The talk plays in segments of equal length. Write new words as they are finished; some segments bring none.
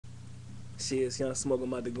Shit, it's Young Smoke.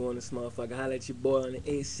 I'm about to go on this motherfucker. Holla at your boy on the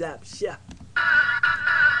A$AP shop.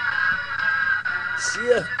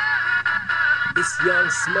 Shit, it's Young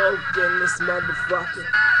Smoke in this motherfucker.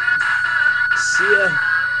 Shit,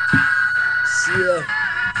 shit,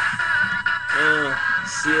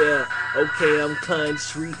 shit. Okay, I'm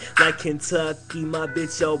country like Kentucky. My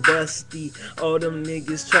bitch all busty. All them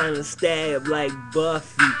niggas tryna stab like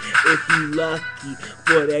Buffy. If you lucky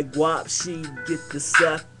for that guap, she get the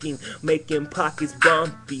sucking, making pockets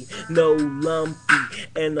bumpy, no lumpy.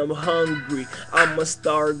 And I'm hungry. I'ma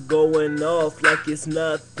start going off like it's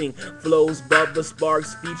nothing. Flows, Bubba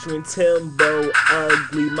Sparks featuring Timbo.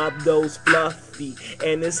 Ugly, my dough's fluffy,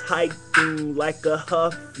 and it's hiking like a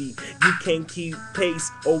huffy. You can't keep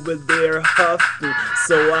pace over there huffing,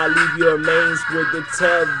 so I leave your mains with the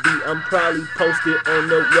tubby. I'm probably posted on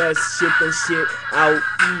the west, shipping shit out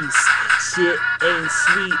east. Shit ain't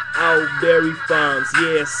sweet out Berry Farms,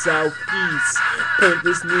 yeah, southeast. Point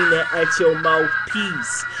this Nina at your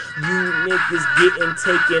mouthpiece. You niggas getting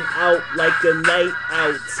taken out like a night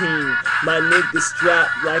out team. My niggas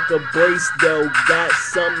strapped like a brace though. Got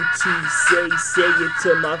something to say it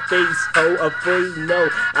to my face, ho. Afraid no,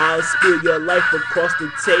 I'll spill your life across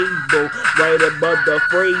the table, right above the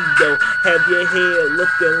Fredo. Have your head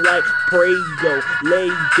looking like Prego,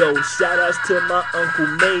 Lego. Shout outs to my Uncle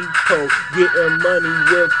Mako, getting money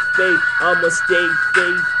with faith. I'ma stay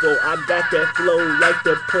faithful. I got that flow like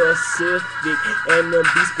the Pacific, and to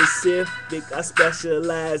be specific, I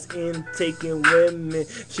specialize in taking women,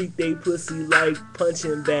 treat they pussy like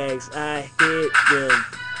punching bags. I hit them.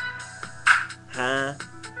 Huh?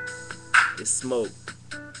 It's Smoke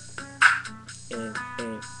and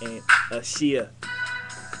Shia.